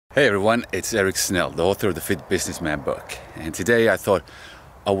Hey everyone, it's Eric Snell, the author of the Fit Businessman book. And today I thought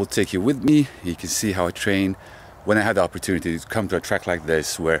I will take you with me. You can see how I train when I had the opportunity to come to a track like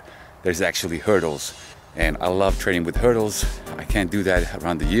this where there's actually hurdles. And I love training with hurdles. I can't do that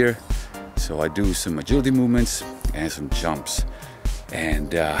around the year. So I do some agility movements and some jumps.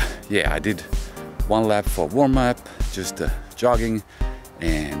 And I did one lap for warm-up, just jogging,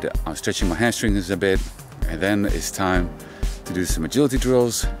 and I'm stretching my hamstrings a bit. And then it's time to do some agility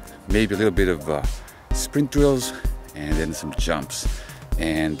drills, maybe a little bit of sprint drills, and then some jumps.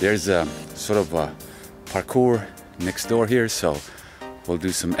 And there's a sort of a parkour next door here, so we'll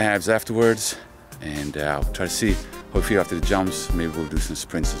do some abs afterwards, and I'll try to see how we feel after the jumps. Maybe we'll do some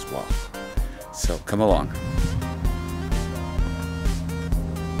sprints as well. So come along.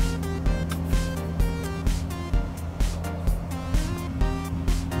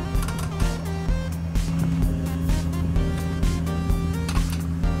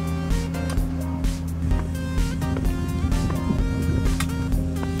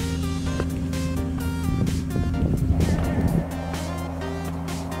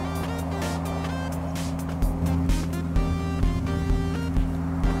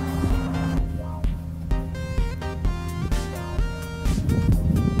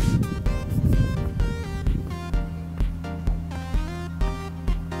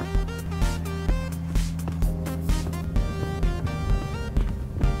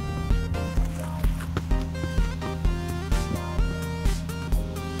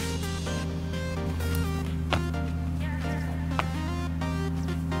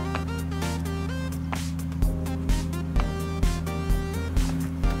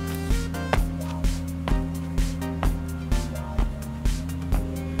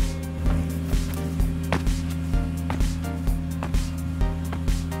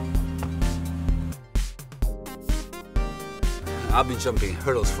 I've been jumping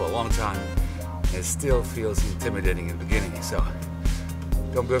hurdles for a long time, and it still feels intimidating in the beginning, so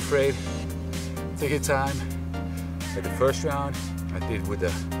don't be afraid. Take your time. At the first round, I did with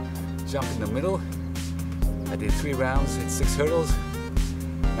the jump in the middle. I did 3 rounds at 6 hurdles.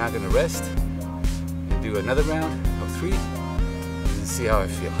 Now I'm gonna rest and do another round of 3 and see how I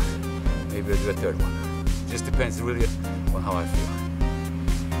feel. Maybe I'll do a 3rd one. Just depends really on how I feel.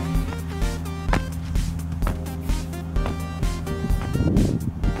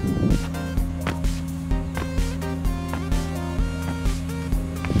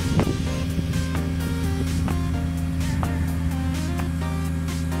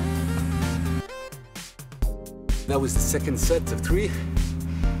 That was the second set of 3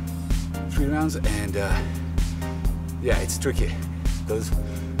 rounds, and yeah, it's tricky. Those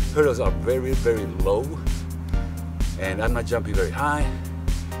hurdles are very, very low, and I'm not jumping very high.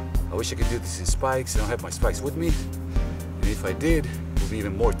 I wish I could do this in spikes. I don't have my spikes with me, and if I did, it would be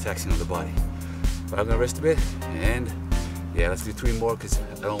even more taxing on the body. But I'm gonna rest a bit, and yeah, let's do 3 more because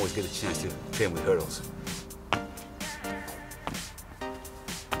I don't always get a chance to train with hurdles.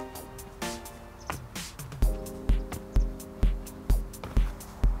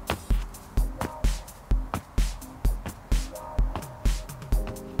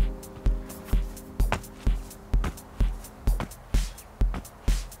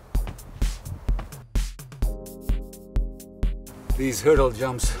 These hurdle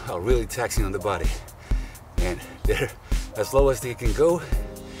jumps are really taxing on the body, and they're as low as they can go,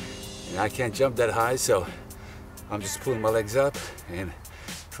 and I can't jump that high, so I'm just pulling my legs up and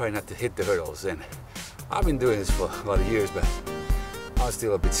trying not to hit the hurdles. And I've been doing this for a lot of years, but I'm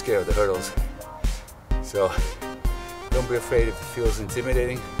still a bit scared of the hurdles, so don't be afraid if it feels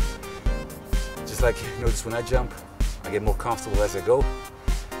intimidating. Just like you notice when I jump, I get more comfortable as I go,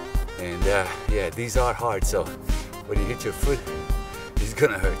 and yeah, these are hard, so when you hit your foot, it's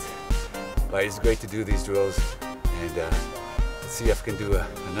gonna hurt. But it's great to do these drills, and let's see if I can do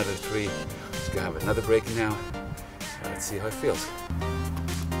another 3. Just gonna have another break now. Let's see how it feels.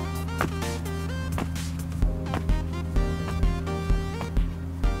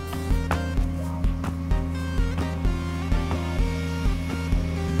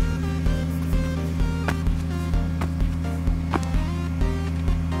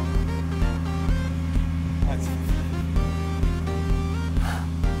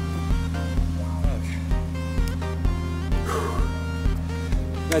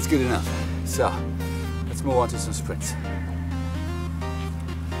 That's good enough. So let's move on to some sprints.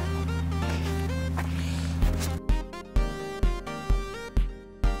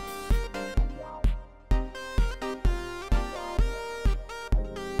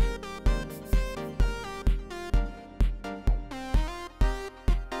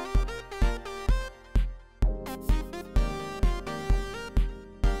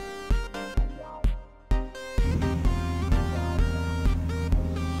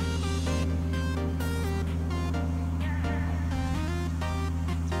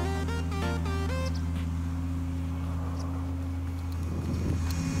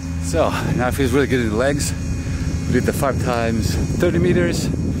 So now it feels really good in the legs. We did the 5 times 30 meters,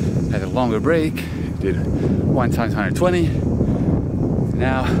 had a longer break, did 1 times 120.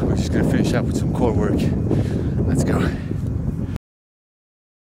 Now we're just gonna finish up with some core work. Let's go.